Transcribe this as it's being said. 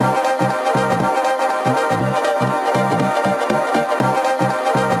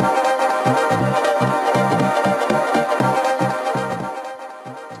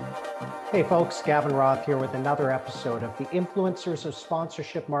folks, Gavin Roth here with another episode of the Influencers of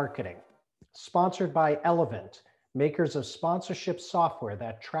Sponsorship Marketing, sponsored by Elevent, makers of sponsorship software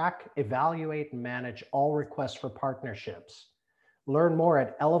that track, evaluate, and manage all requests for partnerships. Learn more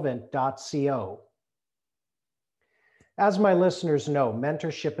at elevent.co. As my listeners know,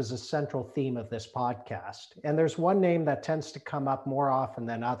 mentorship is a central theme of this podcast, and there's one name that tends to come up more often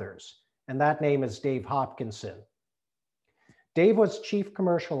than others, and that name is Dave Hopkinson. Dave was Chief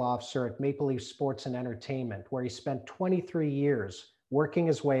Commercial Officer at Maple Leaf Sports and Entertainment, where he spent 23 years working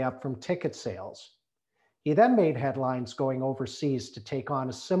his way up from ticket sales. He then made headlines going overseas to take on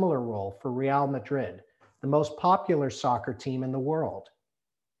a similar role for Real Madrid, the most popular soccer team in the world.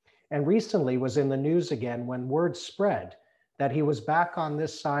 And recently was in the news again when word spread that he was back on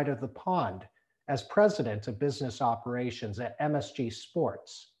this side of the pond as president of business operations at MSG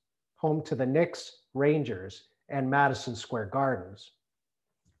Sports, home to the Knicks, Rangers, and Madison Square Gardens.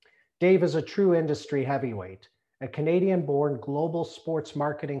 Dave is a true industry heavyweight, a Canadian-born global sports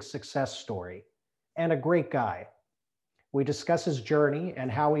marketing success story, and a great guy. We discuss his journey and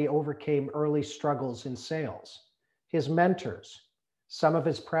how he overcame early struggles in sales, his mentors, some of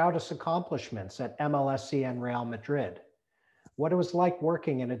his proudest accomplishments at MLSE and Real Madrid, what it was like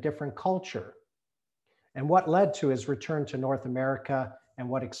working in a different culture, and what led to his return to North America and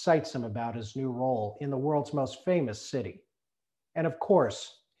what excites him about his new role in the world's most famous city. And of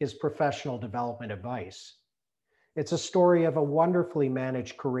course, his professional development advice. It's a story of a wonderfully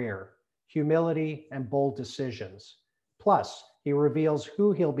managed career, humility, and bold decisions. Plus, he reveals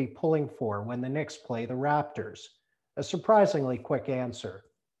who he'll be pulling for when the Knicks play the Raptors. A surprisingly quick answer.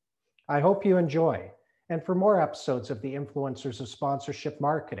 I hope you enjoy. And for more episodes of the Influencers of Sponsorship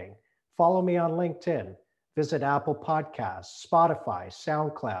Marketing, follow me on LinkedIn. Visit Apple Podcasts, Spotify,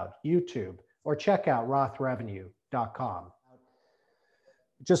 SoundCloud, YouTube, or check out rothrevenue.com.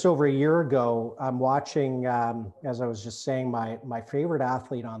 Just over a year ago, I'm watching, as I was just saying, my favorite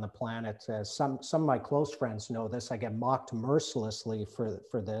athlete on the planet. Some of my close friends know this. I get mocked mercilessly for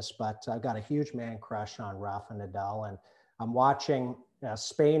this, but I've got a huge man crush on Rafa Nadal. And I'm watching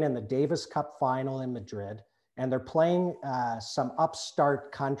Spain in the Davis Cup final in Madrid, and they're playing some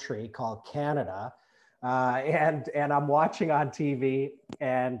upstart country called Canada. And I'm watching on TV,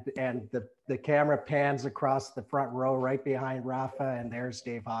 and the camera pans across the front row right behind Rafa, and there's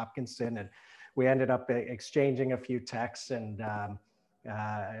Dave Hopkinson, and we ended up exchanging a few texts, and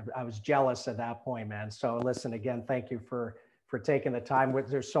I was jealous at that point, man. So listen, again, thank you for taking the time.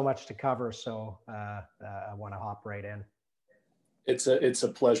 There's so much to cover, so I want to hop right in. It's a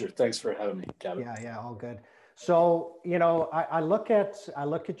pleasure. Thanks for having me, Gavin. Yeah, all good. So, I look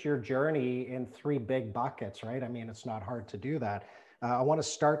at your journey in three big buckets, right? I mean, it's not hard to do that. I want to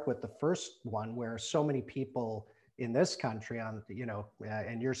start with the first one, where so many people in this country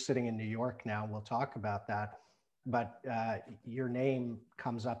and you're sitting in New York now, and we'll talk about that, but your name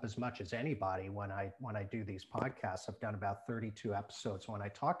comes up as much as anybody when I do these podcasts. I've done about 32 episodes. When I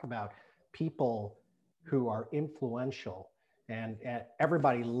talk about people who are influential, and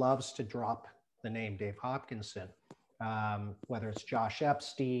everybody loves to drop the name Dave Hopkinson, whether it's Josh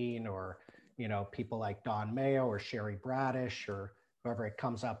Epstein or, people like Don Mayo or Sherry Bradish or whoever, it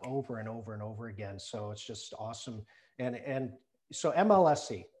comes up over and over and over again. So it's just awesome. And so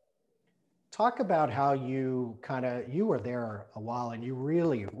MLSE, talk about how you were there a while, and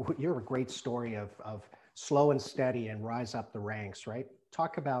you're a great story of slow and steady and rise up the ranks, right?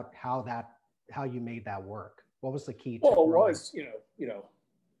 Talk about how you made that work. What was the key to Well, it was,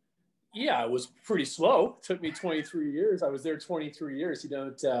 yeah, it was pretty slow. It took me 23 years. I was there 23 years.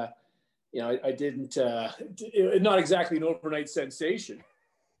 I didn't, not exactly an overnight sensation.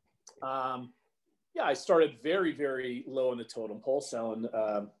 I started very, very low on the totem pole selling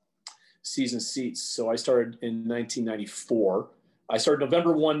season seats. So I started in 1994. I started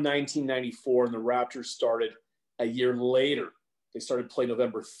November 1, 1994, and the Raptors started a year later. They started playing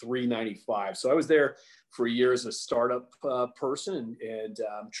November 3, 95. So I was there for a year as a startup person and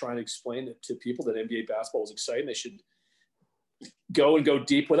trying to explain to people that NBA basketball was exciting. They should go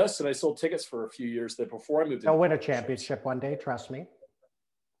deep with us. And I sold tickets for a few years there before I moved. They'll win a championship one day. Trust me.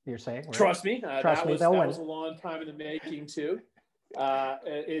 You're saying? Right? Trust me. Trust me. That was a long time in the making too.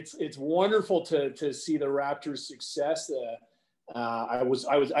 It's wonderful to see the Raptors' success.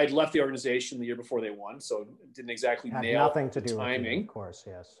 I'd left the organization the year before they won, so it didn't exactly nail nothing to do timing. With you, of course,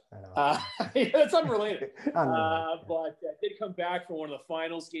 yes. I know. It's unrelated. But I did come back from one of the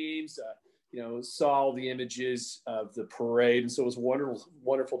finals games. Saw all the images of the parade, and so it was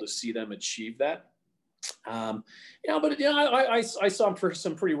wonderful to see them achieve that. I saw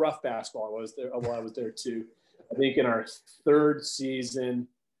some pretty rough basketball. I was there too. I think in our third season,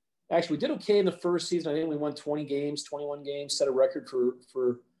 Actually, we did okay in the first season. I think we won 20 games, 21 games, set a record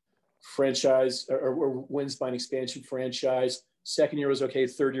for franchise or wins by an expansion franchise. Second year was okay.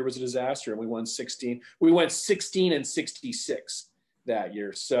 Third year was a disaster, and we won 16. We went 16-66 that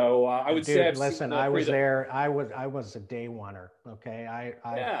year. So I would say, listen, I was there. I was a day oneer. Okay,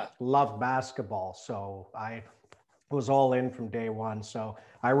 I loved basketball, so I was all in from day one. So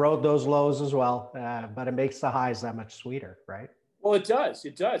I rode those lows as well, but it makes the highs that much sweeter, right? Well, it does.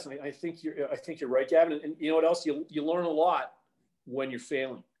 It does. I think you're right, Gavin. And you know what else? You learn a lot when you're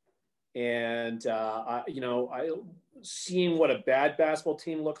failing. And seeing what a bad basketball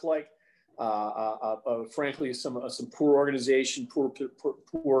team looked like, frankly, some poor organization,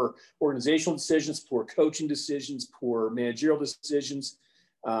 poor organizational decisions, poor coaching decisions, poor managerial decisions.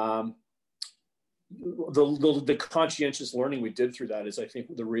 The conscientious learning we did through that is, I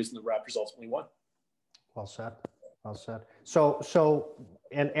think, the reason the Raptors ultimately won. Well said. Well said. So,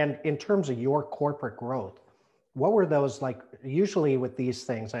 and in terms of your corporate growth, what were those like? Usually with these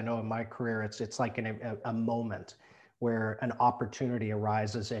things, I know in my career, it's like a moment where an opportunity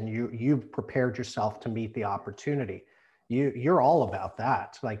arises and you've prepared yourself to meet the opportunity. You're all about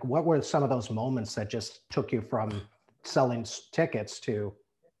that. Like, what were some of those moments that just took you from selling tickets to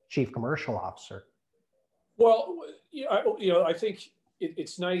chief commercial officer? Well, I think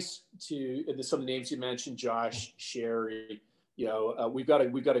it's nice to, and some of the names you mentioned, Josh, Sherry, we've got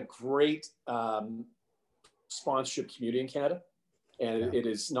a great sponsorship community in Canada, and it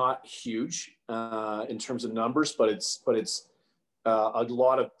is not huge in terms of numbers, but it's a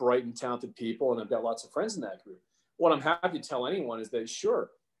lot of bright and talented people, and I've got lots of friends in that group. What I'm happy to tell anyone is that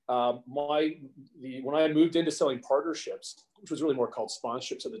when I moved into selling partnerships, which was really more called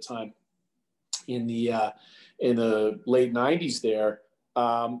sponsorships at the time, in the late 90s there,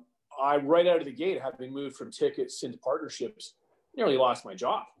 I right out of the gate, having moved from tickets into partnerships, nearly lost my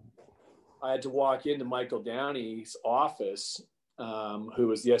job. I had to walk into Michael Downey's office, who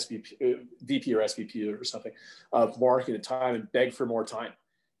was the VP or SVP or something of marketing at the time, and beg for more time.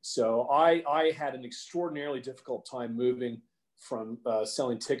 So I had an extraordinarily difficult time moving from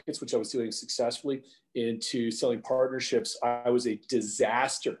selling tickets, which I was doing successfully, into selling partnerships. I was a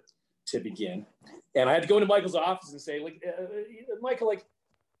disaster to begin. And I had to go into Michael's office and say, Michael,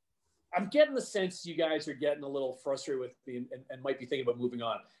 I'm getting the sense you guys are getting a little frustrated with me and might be thinking about moving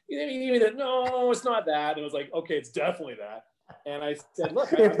on. No, it's not that. And I was like, okay, it's definitely that. And I said,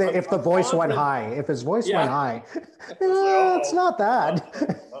 look, if the voice went high, if his voice went high, it's not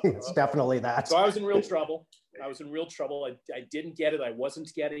that. It's definitely that. So I was in real trouble. I didn't get it. I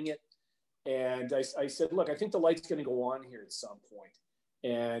wasn't getting it. And I said, look, I think the light's going to go on here at some point.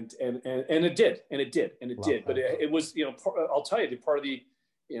 And it did. But it was, I'll tell you, part of the,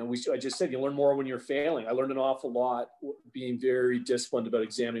 I just said, you learn more when you're failing. I learned an awful lot being very disciplined about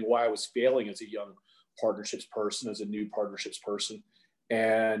examining why I was failing as a young partnerships person, as a new partnerships person.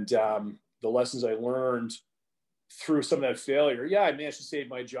 And the lessons I learned through some of that failure, I managed to save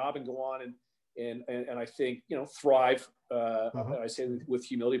my job and go on and I think, thrive. I say with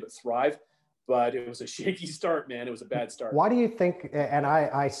humility, but thrive. But it was a shaky start, man. It was a bad start. Why do you think, and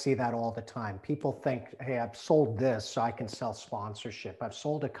I see that all the time, people think, hey, I've sold this so I can sell sponsorship. I've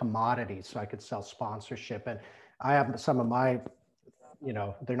sold a commodity so I could sell sponsorship. And I have some of my,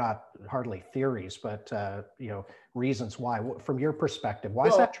 they're not hardly theories, but, reasons why. From your perspective, why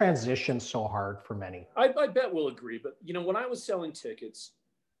is that transition so hard for many? I bet we'll agree. But, when I was selling tickets,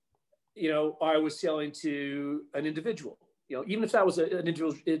 I was selling to an individual. Even if that was an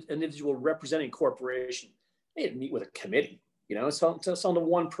individual representing a corporation, they didn't meet with a committee. It's on to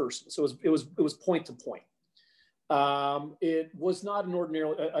one person. So it was point to point. It was not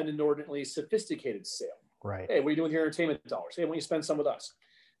an inordinately sophisticated sale. Right. Hey, what are you doing with your entertainment dollars? Hey, why don't you spend some with us?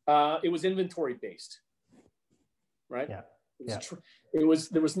 It was inventory based. Right. Yeah. There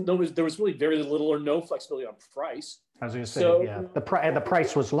was really very little or no flexibility on price. I was going to say, the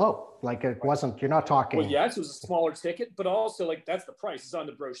price was low. Like it wasn't. You're not talking. Well, yes, it was a smaller ticket, but also that's the price. It's on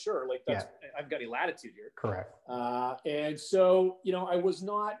the brochure. I've got any latitude here. Correct. And so I was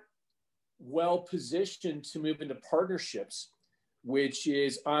not well positioned to move into partnerships, which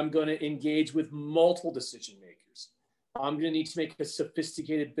is I'm going to engage with multiple decision makers. I'm going to need to make a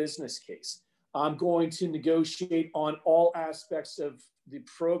sophisticated business case. I'm going to negotiate on all aspects of the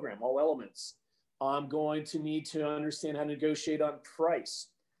program, all elements. I'm going to need to understand how to negotiate on price.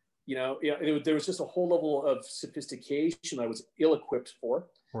 There was just a whole level of sophistication I was ill-equipped for.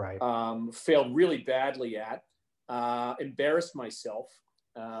 Right. Failed really badly at. Embarrassed myself.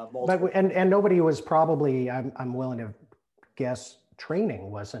 But nobody was probably, I'm willing to guess,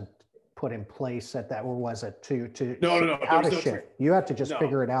 training wasn't put in place at that, or was it to No. how to ship? You had to just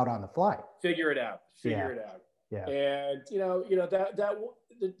figure it out on the fly. Figure it out. Yeah. And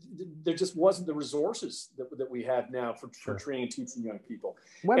there just wasn't the resources that we have now for training and teaching young people.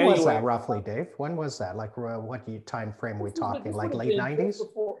 When was that roughly, Dave? When was that? Like what time frame are we talking? Like late 90s?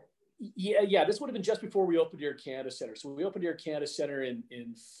 Yeah. This would have been just before we opened Air Canada Center. So we opened Air Canada Center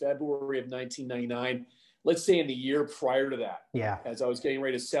in February of 1999. Let's say in the year prior to that. Yeah. As I was getting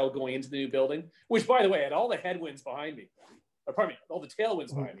ready to sell going into the new building, which, by the way, had all the headwinds behind me. Pardon me, all the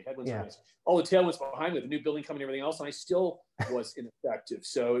tailwinds behind me. All the tailwinds behind me, the new building coming and everything else, and I still was ineffective.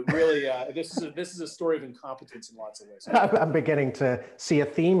 So it really, this is a story of incompetence in lots of ways. I'm beginning to see a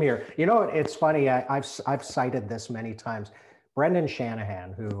theme here. You know, it's funny. I've cited this many times. Brendan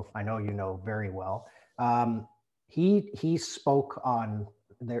Shanahan, who I know you know very well, he spoke on.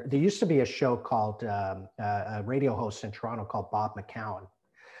 There used to be a show called a radio host in Toronto called Bob McCown.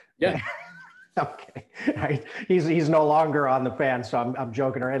 Yeah. Okay. Right. He's no longer on the Fan, so I'm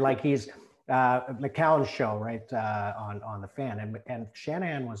joking. Right. Like he's McCown's show, right, on the Fan, and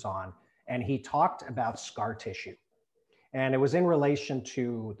Shanahan was on, and he talked about scar tissue, and it was in relation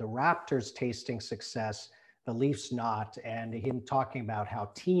to the Raptors tasting success, the Leafs not, and him talking about how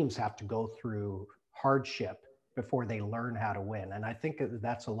teams have to go through hardship before they learn how to win. And I think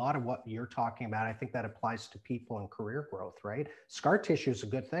that's a lot of what you're talking about. I think that applies to people and career growth, right? Scar tissue is a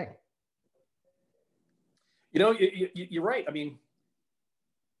good thing. You know, you're right. I mean,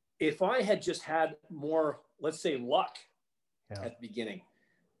 if I had just had more, let's say, luck at the beginning,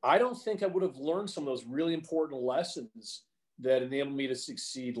 I don't think I would have learned some of those really important lessons that enabled me to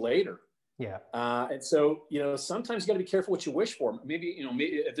succeed later. Yeah. And so, sometimes you got to be careful what you wish for. Maybe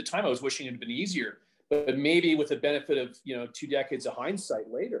at the time I was wishing it had been easier. But maybe with the benefit of 2 decades of hindsight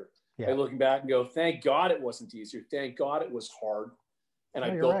later, by looking back and go, thank God it wasn't easier. Thank God it was hard. And I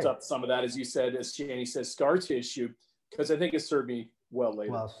built up some of that, as you said, as Shani says, scar tissue, because I think it served me well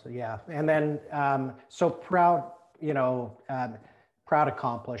later. Well, yeah. And then, so proud, proud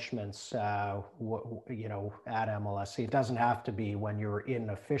accomplishments, at MLSE. It doesn't have to be when you're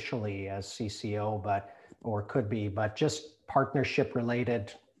in officially as CCO, or could be, but just partnership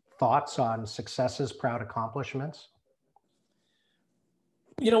related thoughts on successes, proud accomplishments?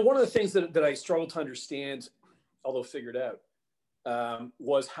 One of the things that I struggled to understand, although figured out,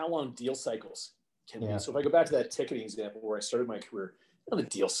 was how long deal cycles can be. So if I go back to that ticketing example where I started my career, the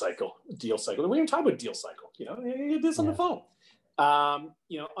deal cycle. We don't even talk about deal cycle. You do this on the phone.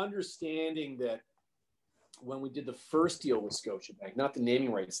 Understanding that when we did the first deal with Scotiabank, not the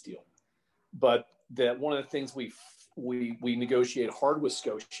naming rights deal, but that one of the things we negotiated hard with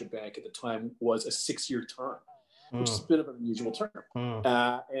Scotiabank at the time was a 6-year term, which is a bit of an unusual term. And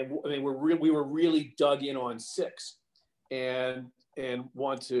I mean, we were really dug in on 6 and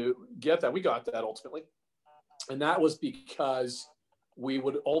want to get that. We got that ultimately. And that was because we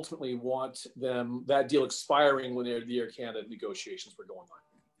would ultimately want that deal expiring when the Air Canada negotiations were going on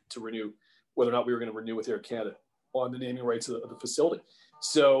to renew, whether or not we were going to renew with Air Canada on the naming rights of the facility.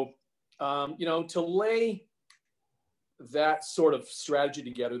 So, to lay that sort of strategy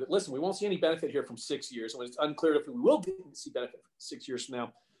together that, listen, we won't see any benefit here from 6 years. And it's unclear if we will see benefit 6 years from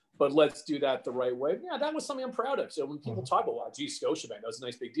now, but let's do that the right way. Yeah, that was something I'm proud of. So when people talk about, wow, gee, Scotiabank, that was a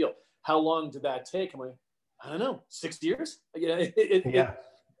nice big deal. How long did that take? I'm like, I don't know, 6 years? You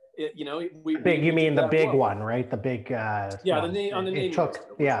mean the big one, right? The big, the name.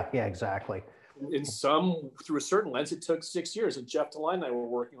 Yeah, exactly. In some, through a certain lens, it took 6 years. And Jeff DeLine and I were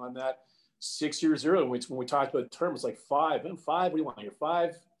working on that 6 years earlier. When we talked about the term, it's like 5. And 5, what do you want here?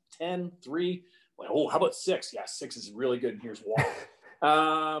 5, 10, 3? Like, oh, how about 6? Yeah, 6 is really good. And here's why.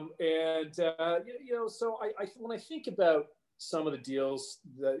 So I when I think about some of the deals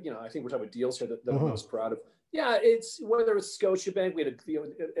that, I think we're talking about deals here that I'm most proud of. Yeah, it's whether it's Scotiabank, we had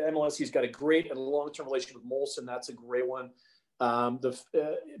MLSE's got a great and long-term relationship with Molson. That's a great one. The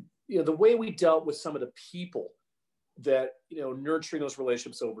way we dealt with some of the people that, nurturing those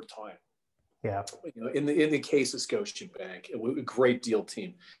relationships over time. Yeah. In the case of Scotiabank, a great deal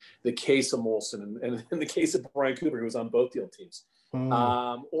team. The case of Molson and in the case of Brian Cooper, who was on both deal teams.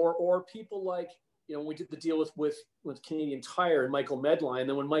 Or people like, when we did the deal with Canadian Tire and Michael Medline, and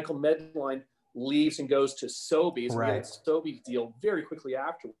then when Michael Medline leaves and goes to Sobeys, we get a Sobeys deal very quickly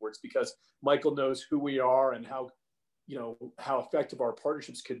afterwards because Michael knows who we are and how effective our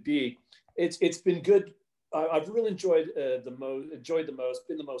partnerships could be. It's been good. I've really enjoyed the most,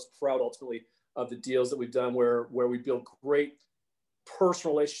 been the most proud ultimately of the deals that we've done where we build great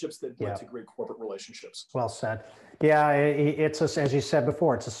personal relationships that lead to great corporate relationships. Well said. Yeah, as you said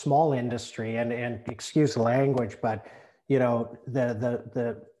before, it's a small industry, and excuse the language, but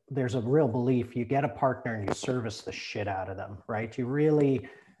the there's a real belief you get a partner and you service the shit out of them, right? You really,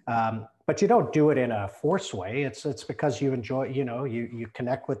 but you don't do it in a forced way. It's because you enjoy, you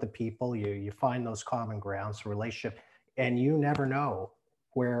connect with the people, you find those common grounds, relationship, and you never know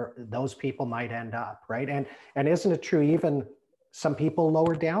where those people might end up, right? And isn't it true, even some people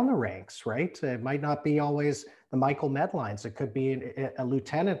lower down the ranks, right? It might not be always the Michael Medlines. It could be a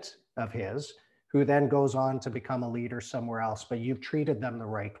lieutenant of his who then goes on to become a leader somewhere else, but you've treated them the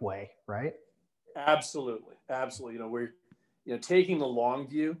right way, right? Absolutely. We're, taking the long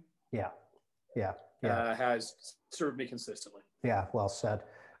view. Yeah. Has served me consistently. Yeah, well said.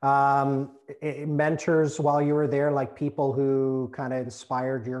 Mentors while you were there, like people who kind of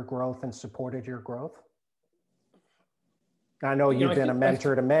inspired your growth and supported your growth? I know you've been a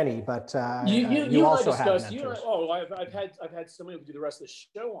mentor to many, but you also have mentors. I've had somebody who do the rest of the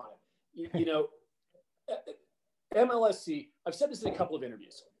show on it. MLSC, I've said this in a couple of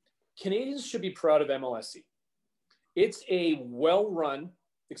interviews. Canadians should be proud of MLSC. It's a well-run,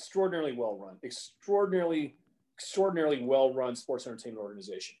 extraordinarily well-run sports entertainment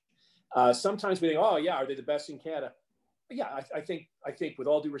organization. Sometimes we think, oh yeah, are they the best in Canada? But yeah, I think with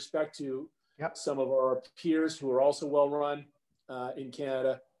all due respect to some of our peers who are also well-run in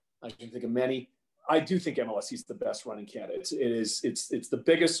Canada, I can think of many. I do think MLSC is the best run in Canada. It's the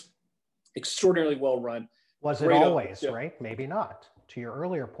biggest, extraordinarily well-run. Was it always, right? Maybe not, to your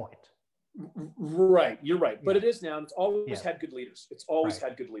earlier point. Right, you're right, but it is now. It's always had good leaders. It's always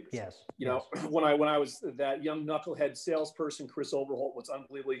had good leaders. Yes, when I was that young knucklehead salesperson, Chris Overholt was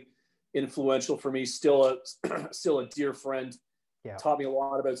unbelievably influential for me. Still a dear friend. Yeah, taught me a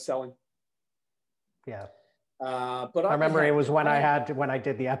lot about selling. Yeah, but I remember it was when I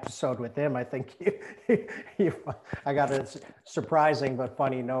did the episode with him. I think I got a surprising but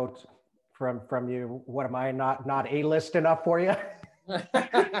funny note from you. What am I not A-list enough for you?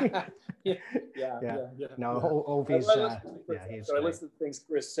 Yeah. No, Ovi's. So I listen to things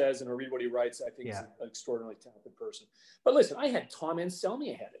Chris says and I read what he writes. I think he's an extraordinarily talented person. But listen, I had Tom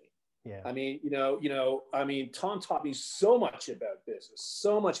Anselmi ahead of me. Yeah. I mean, Tom taught me so much about business,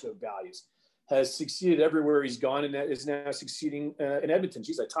 so much about values. Has succeeded everywhere he's gone, and is now succeeding in Edmonton.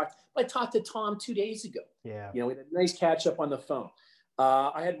 Geez, I talked to Tom 2 days ago. Yeah. We had a nice catch up on the phone.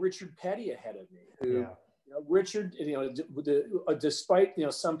 I had Richard Petty ahead of me, who. Yeah. Richard, despite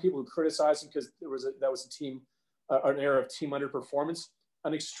some people who criticize him because that was a team, an era of team underperformance,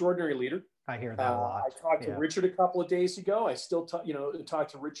 an extraordinary leader. I hear that a lot. I talked to Richard a couple of days ago. I still talk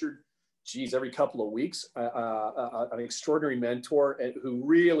to Richard, every couple of weeks. An extraordinary mentor who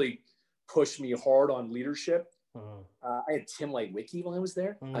really pushed me hard on leadership. I had Tim Leiweke when I was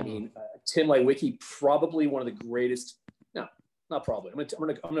there. I mean, Tim Leiweke, probably one of the greatest. No, not probably. I'm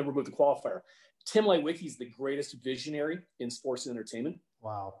gonna remove the qualifier. Tim Leiweke is the greatest visionary in sports and entertainment.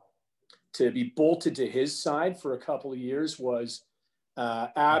 Wow. To be bolted to his side for a couple of years was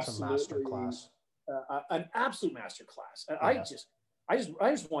absolutely an absolute masterclass. And I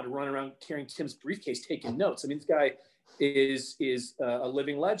just want to run around carrying Tim's briefcase, taking notes. I mean, this guy is a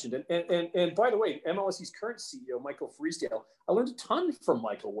living legend. And by the way, MLSC's current CEO, Michael Freesdale, I learned a ton from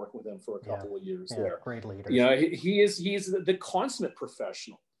Michael working with him for a couple of years there. Great leader. He's the consummate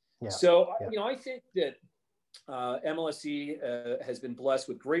professional. Yeah. So, I think that MLSC has been blessed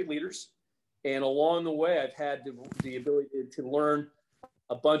with great leaders. And along the way, I've had the ability to learn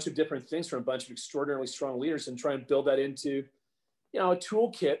a bunch of different things from a bunch of extraordinarily strong leaders and try and build that into, a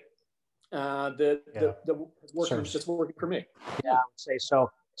toolkit that's working for me. Yeah, I would say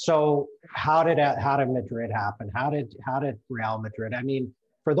so. So how did Madrid happen? How did Real Madrid? I mean,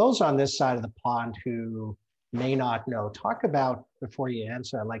 for those on this side of the pond who may not know, talk about, before you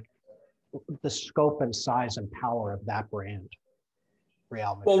answer, like the scope and size and power of that brand,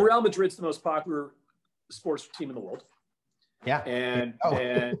 Real Madrid. Well, Real Madrid's the most popular sports team in the world. Yeah. And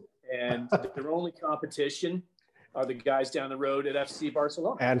their only competition are the guys down the road at FC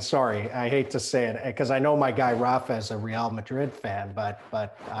Barcelona. And sorry, I hate to say it, because I know my guy Rafa is a Real Madrid fan, but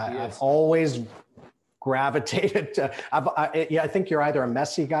I've always gravitated to, I think you're either a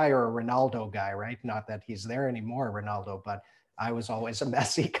Messi guy or a Ronaldo guy, right? Not that he's there anymore, Ronaldo, but I was always a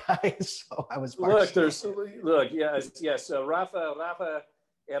Messi guy, so I was. Yes. So Rafa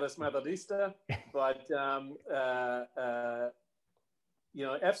eres Madridista, but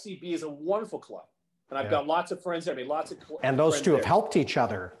FCB is a wonderful club, and I've got lots of friends there. I mean, lots of and those two have helped each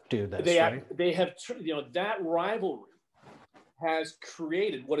other do this. They have that rivalry has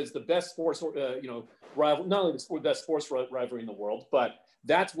created what is the best sports rival, not only the best sports rivalry in the world, but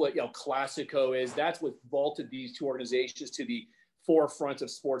that's what Clasico is. That's what vaulted these two organizations to the forefront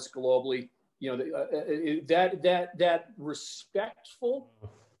of sports globally. That respectful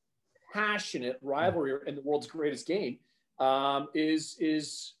passionate rivalry in the world's greatest game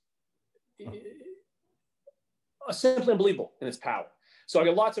is simply unbelievable in its power. So I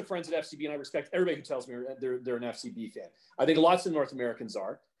got lots of friends at FCB, and I respect everybody who tells me they're an FCB fan. I think lots of North Americans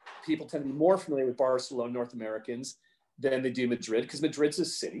are. People tend to be more familiar with Barcelona, North Americans, than they do Madrid, because Madrid's a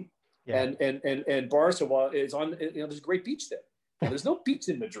city. Yeah. And Barcelona is on, there's a great beach there. Now, there's no beach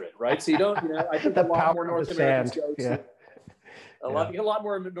in Madrid, right? So you don't, I think a lot more North Americans go to, a lot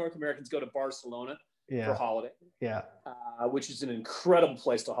more North Americans go to Barcelona for holiday. Yeah. Which is an incredible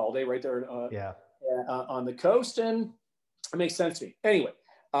place to holiday right there on the coast. And it makes sense to me. Anyway,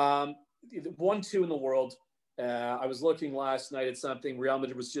 1-2 in the world. I was looking last night at something. Real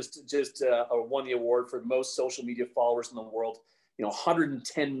Madrid was just won the award for most social media followers in the world.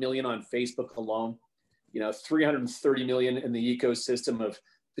 110 million on Facebook alone. 330 million in the ecosystem of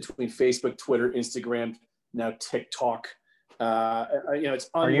between Facebook, Twitter, Instagram, now TikTok. It's unrivaled.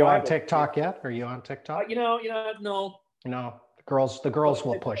 Are you on TikTok yet? Are you on TikTok? No. No, the girls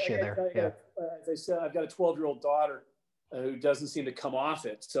will push you there. As I said, I've got a 12-year-old daughter who doesn't seem to come off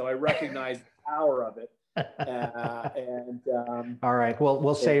it, so I recognize the power of it. All right,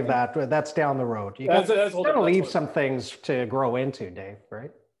 we'll save that. That's down the road. You got to leave some things to grow into, Dave.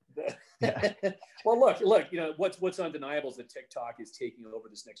 Right? Yeah. Well, look. What's undeniable is that TikTok is taking over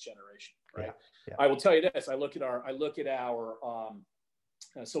this next generation. Right. Yeah. I will tell you this. I look at our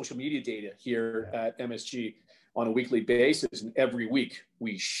social media data here at MSG on a weekly basis, and every week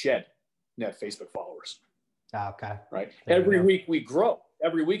we shed net Facebook followers. Okay. Right. Every week we grow.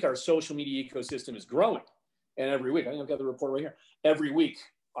 Every week our social media ecosystem is growing, and every week I've got the report right here. Every week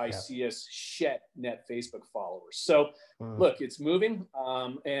I see us shed net Facebook followers. So look, it's moving,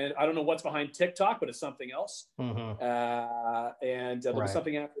 and I don't know what's behind TikTok, but it's something else, and there'll be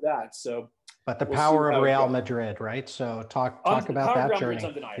something after that. So, but the power of Real Madrid, right? So talk about that journey.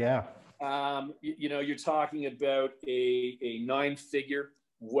 Yeah. You're talking about a 9-figure,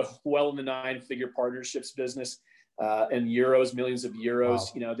 well in the 9-figure partnerships business, and euros, millions of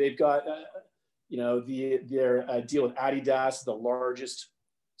euros. Wow. They've got, their deal with Adidas, the largest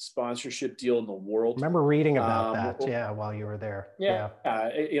sponsorship deal in the world. I remember reading about that. While you were there.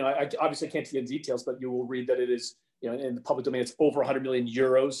 I obviously can't get into details, but you will read that it is, in the public domain, it's over 100 million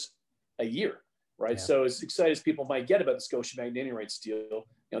euros a year, right? Yeah. So as excited as people might get about the Scotiabank naming rights deal,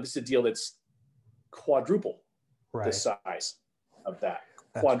 this is a deal that's quadruple the size of that.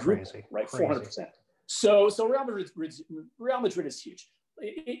 That's quadruple, crazy. Right? 400%. So Real Madrid is huge.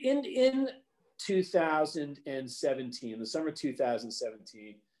 In 2017, the summer of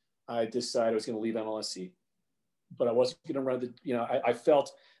 2017, I decided I was going to leave MLSE, but I wasn't going to run I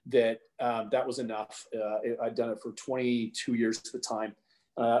felt that that was enough. I'd done it for 22 years at the time.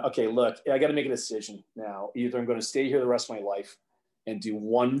 Okay, look, I got to make a decision now. Either I'm going to stay here the rest of my life and do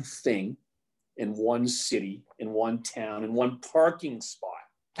one thing in one city, in one town, in one parking spot.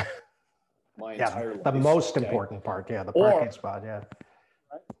 My entire life. The most important part, the parking spot, Right?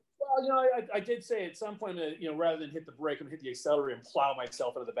 Well, I did say at some point that, rather than hit the brake and hit the accelerator and plow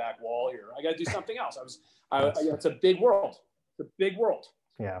myself into the back wall here, I got to do something else. It's a big world. It's a big world.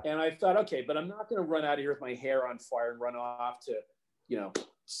 Yeah. And I thought, okay, but I'm not going to run out of here with my hair on fire and run off to,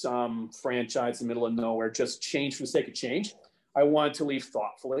 some franchise in the middle of nowhere, just change for the sake of change. I wanted to leave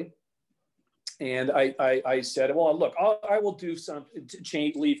thoughtfully. And I said, well, look, I will do something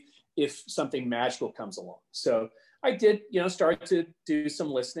to leave if something magical comes along. So I did, start to do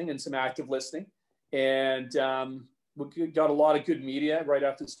some listening and some active listening, and we got a lot of good media right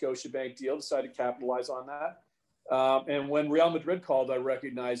after the Scotiabank deal. Decided to capitalize on that, and when Real Madrid called, I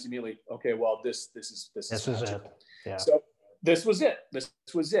recognized immediately. Okay, well, this is it. Yeah. So this was it. This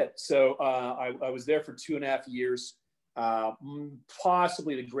was it. So I was there for 2.5 years,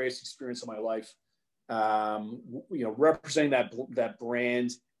 possibly the greatest experience of my life. Representing that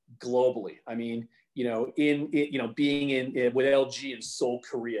brand globally. I mean, being in with LG in Seoul,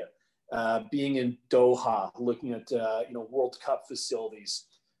 Korea, being in Doha, looking at World Cup facilities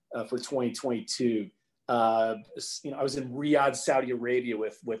for 2022. I was in Riyadh, Saudi Arabia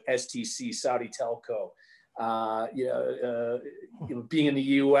with STC, Saudi Telco. Being in the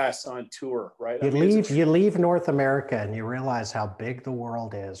U.S. on tour, right? You leave North America and you realize how big the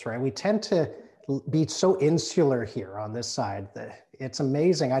world is, right? We tend to be so insular here on this side. It's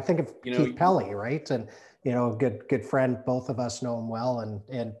amazing. I think of Keith Pelly, right? And a good friend. Both of us know him well, and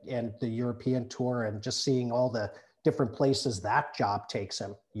the European tour, and just seeing all the different places that job takes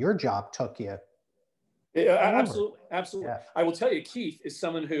him. Your job took you. Yeah, absolutely. Yeah. I will tell you, Keith is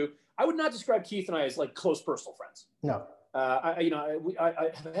someone who I would not describe Keith and I as like close personal friends. No.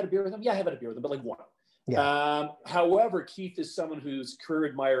 I have had a beer with him. Yeah, I have had a beer with him, but like one. However, Keith is someone whose career I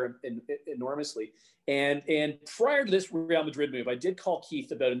admire enormously. And prior to this Real Madrid move, I did call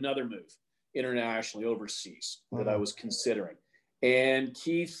Keith about another move internationally overseas that I was considering. And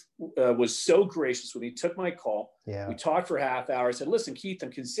Keith was so gracious with me. He took my call. Yeah. We talked for a half hour. I said, listen, Keith,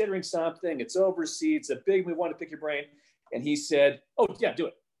 I'm considering something. It's overseas. It's a big move. I want to pick your brain. And he said, oh, yeah, do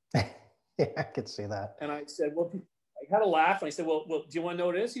it. Yeah, I could see that. And I said, well, I had a laugh. And I said, well, do you want to know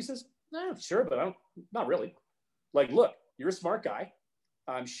what it is? He says, no, sure, but not really. Like, look, you're a smart guy.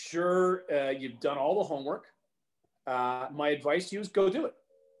 I'm sure you've done all the homework. My advice to you is go do it.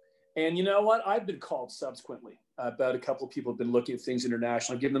 And you know what? I've been called subsequently about a couple of people have been looking at things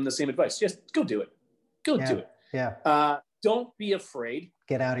internationally, giving them the same advice. Just go do it. Go do it. Yeah. Don't be afraid.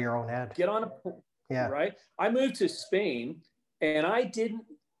 Get out of your own head. Get on a plane. Yeah. Right. I moved to Spain, and I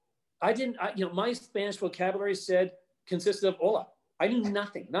my Spanish vocabulary consisted of hola. I knew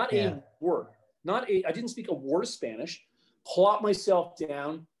nothing, not a word, I didn't speak a word of Spanish. Plot myself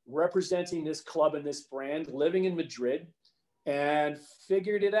down, representing this club and this brand, living in Madrid, and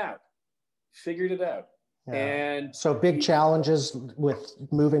figured it out. Yeah. And so big challenges with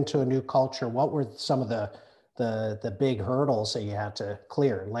moving to a new culture. What were some of the big hurdles that you had to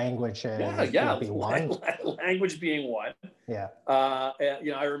clear? Language be one. Language being one. Yeah.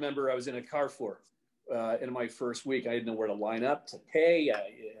 I remember I was in a Carrefour in my first week. I didn't know where to line up to pay.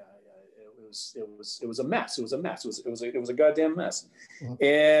 It was a mess. It was a goddamn mess. Mm-hmm.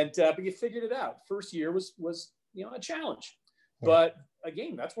 And but you figured it out. First year was a challenge. Yeah. But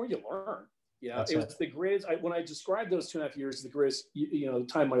again, that's where you learn. It was the greatest. When I described those 2.5 years, the greatest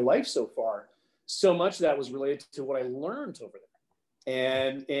time of my life so far. So much of that was related to what I learned over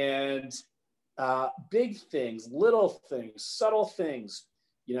there, and big things, little things, subtle things.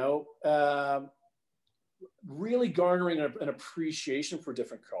 Really garnering an appreciation for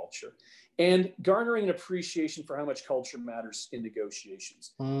different culture, and garnering an appreciation for how much culture matters in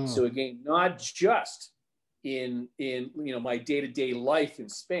negotiations. So again, not just in my day-to-day life in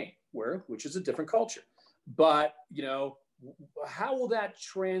Spain, which is a different culture, but how will that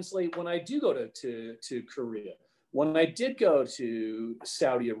translate when I do go to Korea, when I did go to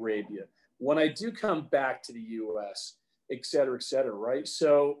Saudi Arabia, when I do come back to the US, et cetera, right?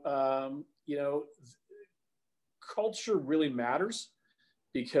 So culture really matters,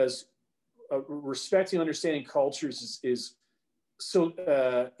 because respecting and understanding cultures is so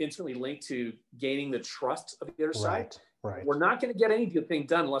intimately linked to gaining the trust of the other side. Right. We're not going to get anything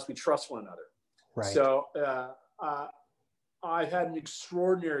done unless we trust one another. Right. So I had an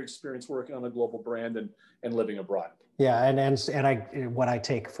extraordinary experience working on a global brand and living abroad. Yeah, and what I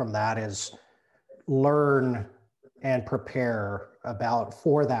take from that is learn and prepare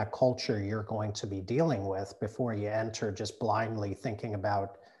for that culture you're going to be dealing with before you enter just blindly thinking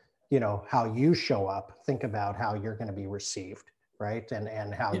about, how you show up. Think about how you're going to be received, right?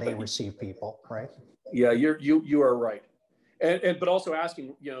 And how they receive people, right? Yeah, you are right. And but also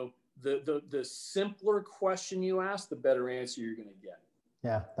asking, the simpler question you ask, the better answer you're going to get.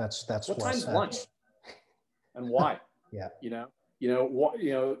 Yeah, that's what time's lunch, and why? Yeah,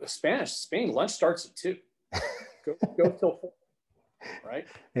 Spain lunch starts at 2. Go till 4. Right?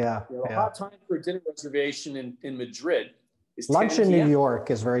 Yeah. Hot time for a dinner reservation in Madrid is lunch in New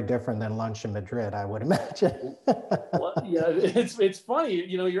York is very different than lunch in Madrid, I would imagine. Well, yeah, it's funny.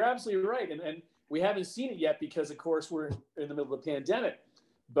 You're absolutely right, and we haven't seen it yet because, of course, we're in the middle of the pandemic.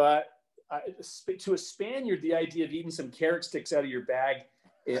 But to a Spaniard, the idea of eating some carrot sticks out of your bag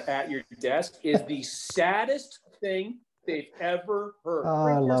at your desk is the saddest thing they've ever heard. Oh,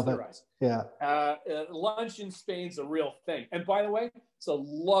 I love it. Yeah. Lunch in Spain's a real thing. And by the way, it's a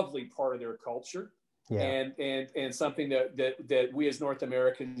lovely part of their culture. Yeah. And something that we as North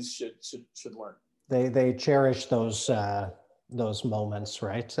Americans should learn. They cherish those moments,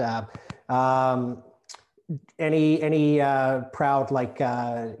 right? Any proud,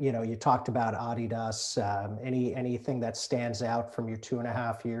 you talked about Adidas, anything that stands out from your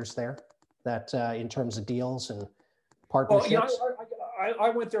 2.5 years there that in terms of deals and partnerships? Well, I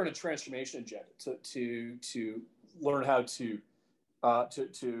went there on a transformation agenda to learn how to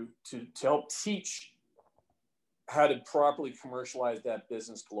help teach how to properly commercialize that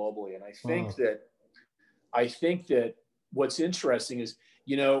business globally. And I think that what's interesting is,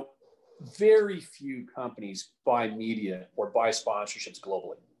 very few companies buy media or buy sponsorships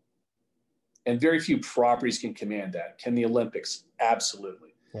globally. And very few properties can command that. Can the Olympics?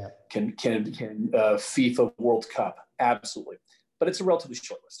 Absolutely. Yeah. Can FIFA World Cup? Absolutely. But it's a relatively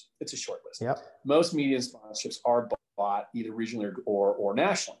short list. It's a short list. Yep. Most media sponsorships are bought either regionally or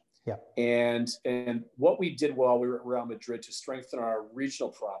nationally. Yeah. And what we did while we were at Real Madrid to strengthen our regional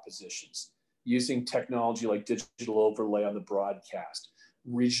propositions using technology like digital overlay on the broadcast,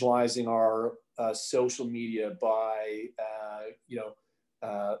 regionalizing our social media by,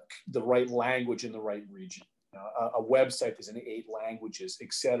 the right language in the right region. A website is in 8 languages,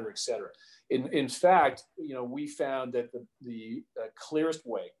 et cetera, et cetera. In fact, we found that the clearest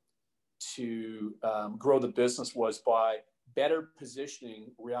way to grow the business was by better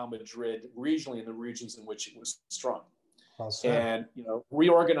positioning Real Madrid regionally in the regions in which it was strong. Well said. And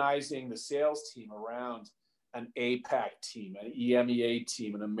reorganizing the sales team around an APAC team, an EMEA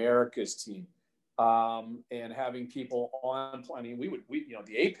team, an Americas team, and having people on. I mean,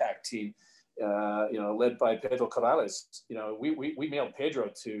 the APAC team, led by Pedro Corrales. We mailed Pedro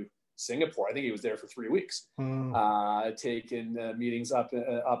to Singapore. I think he was there for 3 weeks, taking meetings up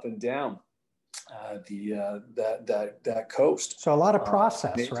and down that coast. So a lot of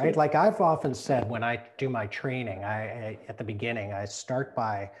process, right? Like I've often said when I do my training, I at the beginning I start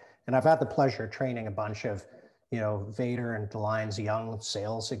by, and I've had the pleasure of training a bunch of Vader and DeLion's young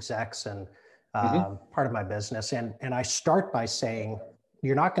sales execs and part of my business, and I start by saying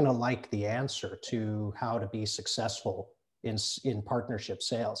you're not going to like the answer to how to be successful in partnership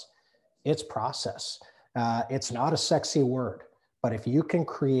sales. It's process. It's not a sexy word, but if you can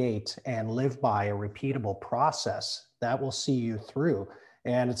create and live by a repeatable process, that will see you through.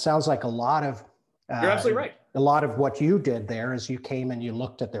 And it sounds like a lot of you're absolutely right. A lot of what you did there is you came and you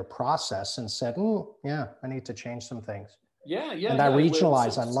looked at their process and said, yeah, I need to change some things. Yeah. And I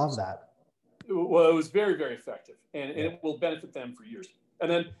regionalize. I love that. Well, it was very, very effective, and it will benefit them for years. And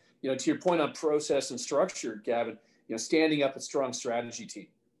then, to your point on process and structure, Gavin, standing up a strong strategy team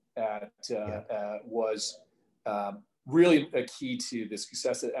was really a key to the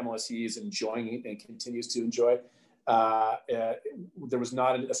success that MLSE is enjoying and continues to enjoy. There was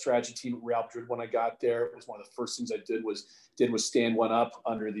not a strategy team at Real Madrid when I got there. It was one of the first things I did was stand one up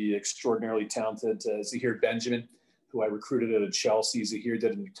under the extraordinarily talented Zahir Benjamin, who I recruited out of Chelsea. Zahir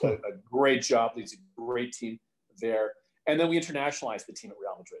did a great job. Leads a great team there. And then we internationalized the team at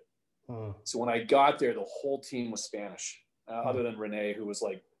Real Madrid. So when I got there, the whole team was Spanish, other than Rene, who was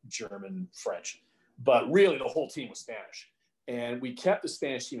like German, French. But really, the whole team was Spanish. And we kept the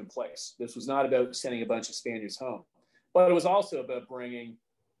Spanish team in place. This was not about sending a bunch of Spaniards home, but it was also about bringing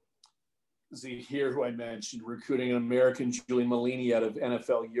Zahir, who I mentioned, recruiting an American, Julian Malini, out of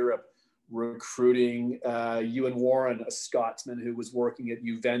NFL Europe, recruiting Ewan Warren, a Scotsman who was working at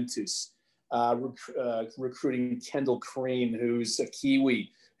Juventus, recruiting Kendall Crane, who's a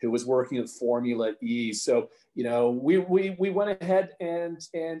Kiwi, who was working at Formula E. So, we went ahead and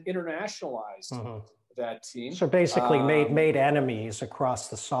internationalized that team. So basically made enemies across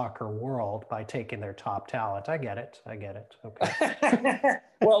the soccer world by taking their top talent. I get it. Okay.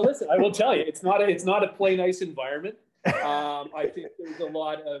 Well, listen, I will tell you, it's not a play nice environment. I think there's a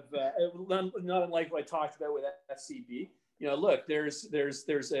lot of, not unlike what I talked about with FCB. Look, there's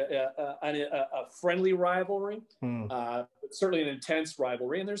a friendly rivalry, but certainly an intense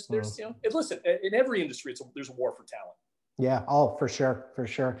rivalry. And there's listen, in every industry, there's a war for talent. Yeah. Oh, for sure.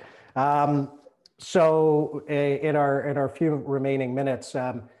 So in our few remaining minutes,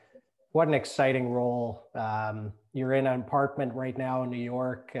 what an exciting role. You're in an apartment right now in New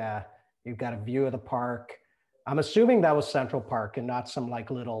York. You've got a view of the park. I'm assuming that was Central Park and not some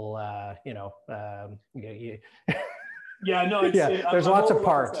like little, Yeah, no. There's lots of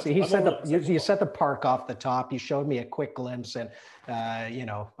parks. You set the park off the top. You showed me a quick glimpse, and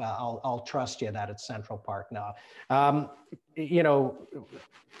I'll trust you that it's Central Park now.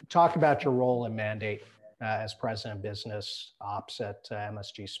 Talk about your role and mandate as president of business ops at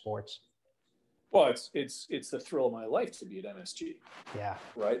MSG Sports. Well, it's the thrill of my life to be at MSG. Yeah.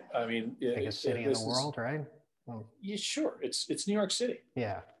 Right. I mean, biggest city in the world, right? Yeah, sure. It's New York City.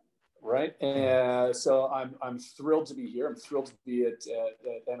 Yeah. Right. And so I'm thrilled to be here. I'm thrilled to be at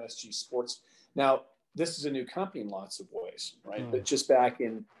MSG Sports. Now, this is a new company in lots of ways, right? But just back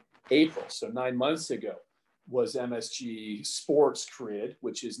in April, so 9 months ago, was MSG Sports created,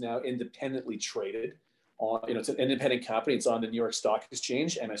 which is now independently traded on, it's an independent company. It's on the New York Stock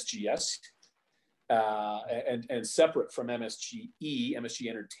Exchange, MSGS, and separate from MSGE, MSG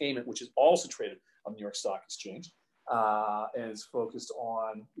Entertainment, which is also traded on the New York Stock Exchange. And is focused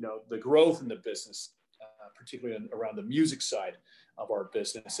on the growth in the business, particularly around the music side of our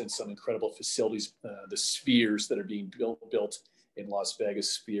business, and some incredible facilities, the Spheres that are being built in Las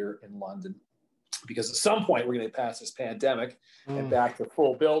Vegas, Sphere in London. Because at some point we're going to pass this pandemic and back to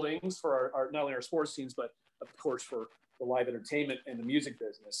full buildings for our not only our sports teams, but of course for the live entertainment and the music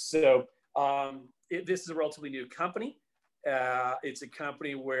business. So this is a relatively new company. It's a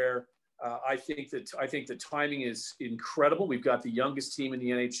company where I think the timing is incredible. We've got the youngest team in the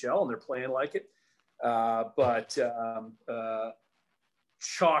NHL, and they're playing like it, but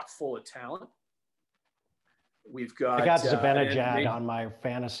chock full of talent. We've got. I got Zibanejad on my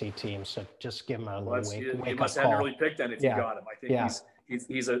fantasy team, so just give him a little wake you up must call. have an early pick then if you got him. I think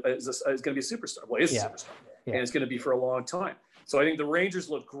he's going to be a superstar. Well, he's a superstar, and it's going to be for a long time. So I think the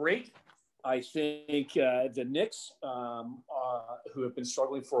Rangers look great. I think the Knicks, who have been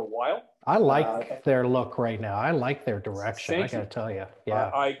struggling for a while. I like their look right now. I like their direction. I got to tell you.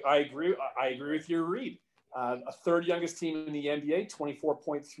 Yeah, I agree. I agree with your read. A third youngest team in the NBA,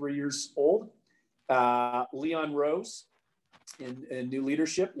 24.3 years old. Leon Rose in new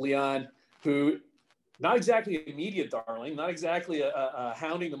leadership. Leon, who not exactly a media darling, not exactly a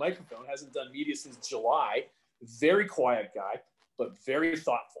hounding the microphone, hasn't done media since July. Very quiet guy, but very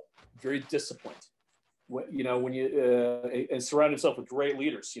thoughtful, very disciplined. When you and surround himself with great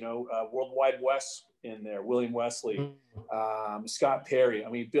leaders, Worldwide Wes in there, William Wesley, Scott Perry. I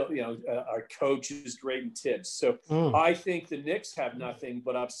mean, Bill, our coach is great in Tibbs. So I think the Knicks have nothing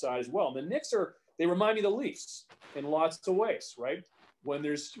but upside as well. And the Knicks they remind me of the Leafs in lots of ways, right? When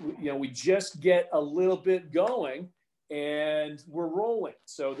there's, we just get a little bit going and we're rolling.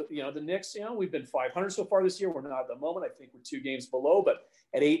 So, the Knicks, we've been 500 so far this year. We're not at the moment. I think we're 2 games below, but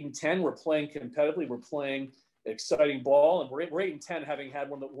at 8-10, we're playing competitively. We're playing exciting ball, and we're 8-10, having had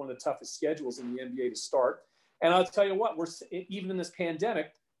one of the toughest schedules in the NBA to start. And I'll tell you what, even in this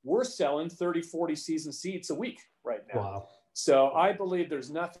pandemic, we're selling 30, 40 season seats a week right now. Wow. So I believe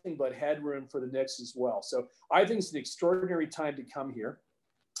there's nothing but headroom for the Knicks as well. So I think it's an extraordinary time to come here.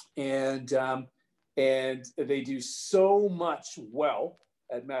 And they do so much well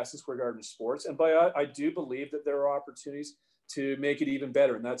at Madison Square Garden Sports. And I do believe that there are opportunities to make it even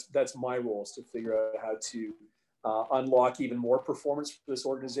better. And that's my role, is to figure out how to unlock even more performance for this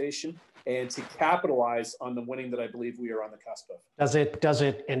organization and to capitalize on the winning that I believe we are on the cusp of. Does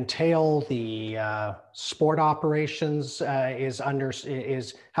it entail the sport operations? How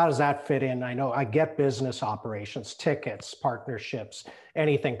does that fit in? I know I get business operations, tickets, partnerships,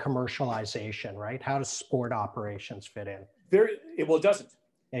 anything commercialization, right? How does sport operations fit in? It doesn't.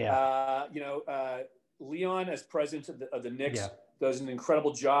 Yeah. Leon, as president of the Knicks, does an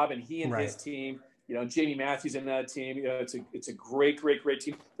incredible job, and he and his team. Jamie Matthews in that team. It's a great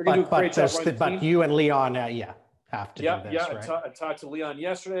team. They're going to do a great job running the team. But you and Leon, have to do this, right? I talked to Leon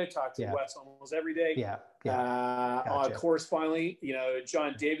yesterday. I talked to Wes almost every day. Gotcha. Correspondingly,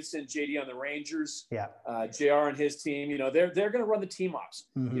 John Davidson, JD on the Rangers. JR and his team. They're going to run the team ops.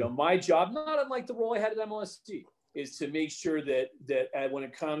 Mm-hmm. My job, not unlike the role I had at MLSD, is to make sure that when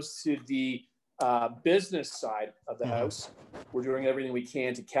it comes to the business side of the house, we're doing everything we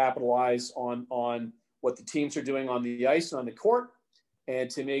can to capitalize on what the teams are doing on the ice and on the court, and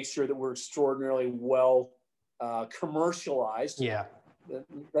to make sure that we're extraordinarily well commercialized. That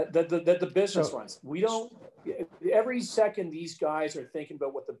the business runs. We don't. Every second these guys are thinking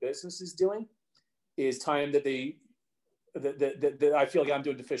about what the business is doing is time that I feel like I'm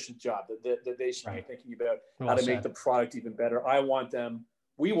doing a deficient job. That they should be thinking about how to make the product even better.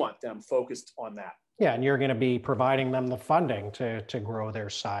 We want them focused on that. Yeah, and you're going to be providing them the funding to grow their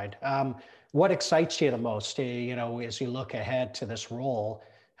side. What excites you the most, as you look ahead to this role?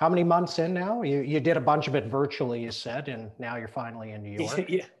 How many months in now? You did a bunch of it virtually, you said, and now you're finally in New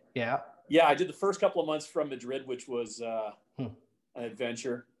York. Yeah, I did the first couple of months from Madrid, which was an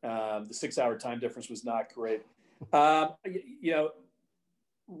adventure. The 6-hour time difference was not great. I'm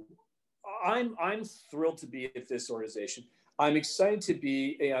thrilled to be at this organization. I'm excited to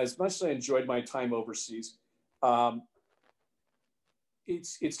be, as much as I enjoyed my time overseas,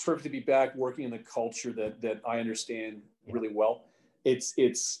 it's terrific to be back working in the culture that I understand really well.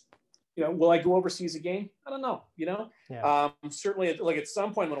 Will I go overseas again? I don't know, certainly at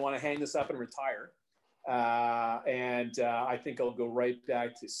some point I'm going to want to hang this up and retire. I think I'll go right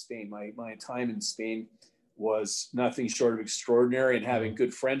back to Spain. My time in Spain was nothing short of extraordinary, and having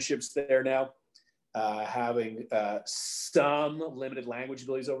good friendships there now. Having some limited language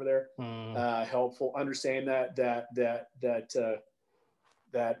abilities over there, helpful. Understanding that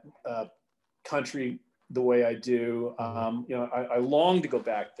country the way I do. I long to go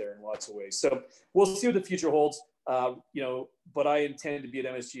back there in lots of ways. So we'll see what the future holds. But I intend to be at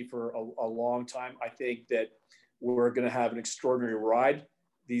MSG for a long time. I think that we're going to have an extraordinary ride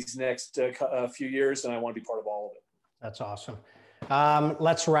these next few years, and I want to be part of all of it. That's awesome.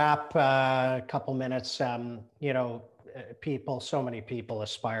 Let's wrap a couple minutes. So many people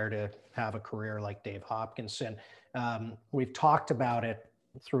aspire to have a career like Dave Hopkinson. We've talked about it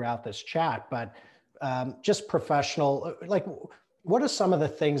throughout this chat, but just professional, like What are some of the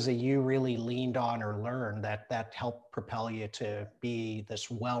things that you really leaned on or learned that helped propel you to be this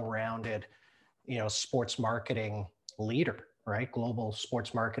well-rounded, sports marketing leader, right? Global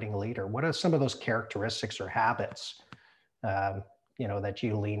sports marketing leader. What are some of those characteristics or habits, that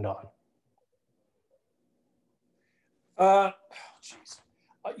you leaned on? Geez.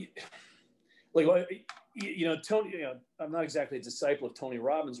 Tony, I'm not exactly a disciple of Tony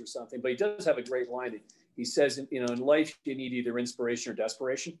Robbins or something, but he does have a great line. He says, in life, you need either inspiration or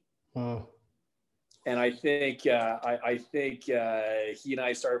desperation. And I think he and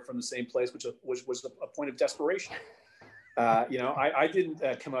I started from the same place, which was a point of desperation. I didn't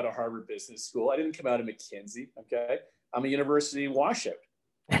come out of Harvard Business School. I didn't come out of McKinsey. Okay, I'm a university washout.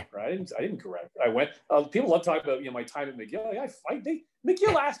 Right? I didn't correct. I went. People love talking about my time at McGill.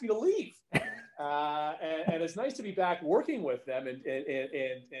 McGill asked me to leave, and it's nice to be back working with them and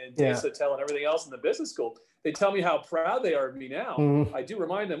Dave's Hotel and everything else in the business school. They tell me how proud they are of me now. Mm-hmm. I do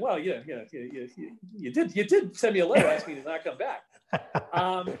remind them. Well, you did send me a letter asking me to not come back.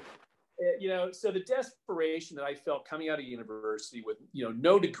 So the desperation that I felt coming out of university with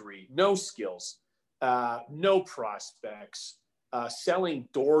no degree, no skills, no prospects. Selling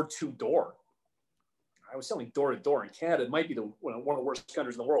door to door. I was selling door to door in Canada. It might be one of the worst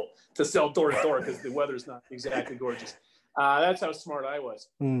countries in the world to sell door to door because the weather's not exactly gorgeous. That's how smart I was.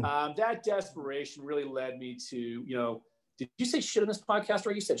 That desperation really led me to, did you say shit on this podcast,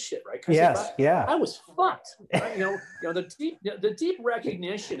 or you said shit, right? Yes, yeah. I was fucked. Right? The deep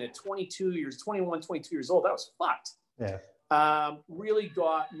recognition at 21, 22 years old, that was fucked. Yeah. Really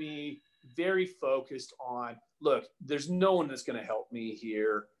got me very focused on, look, there's no one that's going to help me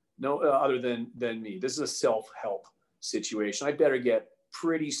here, other than me. This is a self-help situation. I better get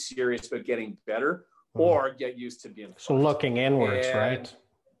pretty serious about getting better or get used to being first. So looking inwards, right?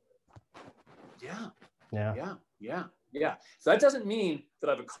 Yeah. So that doesn't mean that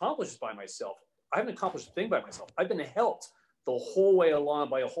I've accomplished by myself. I haven't accomplished a thing by myself. I've been helped the whole way along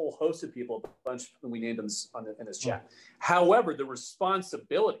by a whole host of people, a bunch we named in this chat. However, the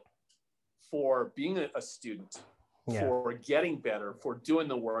responsibility for being a student, for getting better, for doing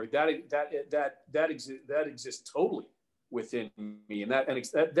the work, that exists totally within me, and that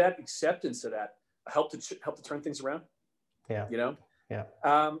acceptance of that helped to turn things around.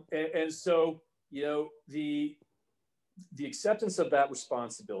 And so the acceptance of that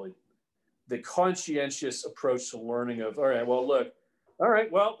responsibility, the conscientious approach to learning of, all right, well,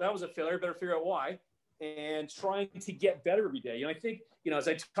 that was a failure. Better figure out why. And trying to get better every day. I think, as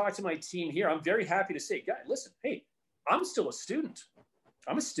I talk to my team here, I'm very happy to say, guys, listen, hey, I'm still a student.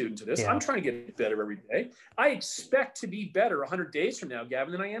 I'm a student to this. I'm trying to get better every day. I expect to be better 100 days from now,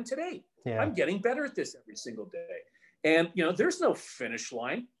 Gavin, than I am today. I'm getting better at this every single day. And, there's no finish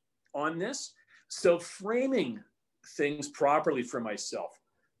line on this. So framing things properly for myself,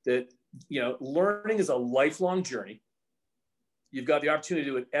 that, learning is a lifelong journey. You've got the opportunity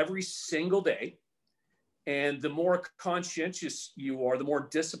to do it every single day. And the more conscientious you are, the more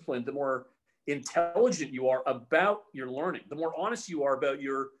disciplined, the more intelligent you are about your learning, the more honest you are about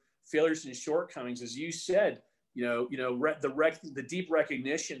your failures and shortcomings. As you said, the deep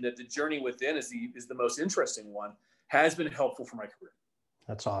recognition that the journey within is the most interesting one has been helpful for my career.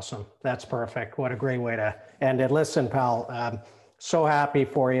 That's awesome. That's perfect. What a great way to end it. Listen, pal, so happy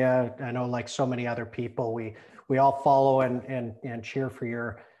for you. I know, like so many other people, we all follow and cheer for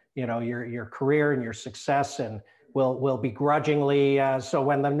your career and your success, and we'll begrudgingly. So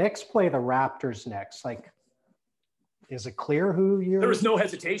when the Knicks play the Raptors next, is it clear who you're? There is no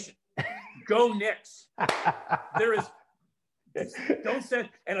hesitation. Go Knicks. There is. Don't send.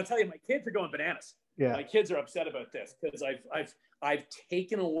 And I'll tell you, my kids are going bananas. Yeah. My kids are upset about this because I've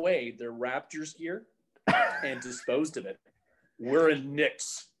taken away their Raptors gear and disposed of it. We're in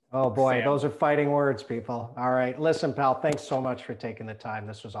Knicks. Oh boy, those are fighting words, people. All right. Listen, pal, thanks so much for taking the time.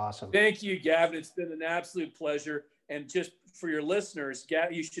 This was awesome. Thank you, Gavin. It's been an absolute pleasure. And just for your listeners,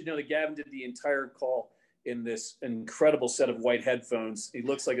 you should know that Gavin did the entire call in this incredible set of white headphones. He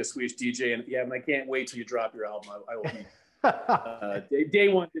looks like a Swedish DJ. And Gavin, I can't wait till you drop your album. I will be day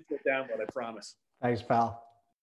one to get down, but I promise. Thanks, pal.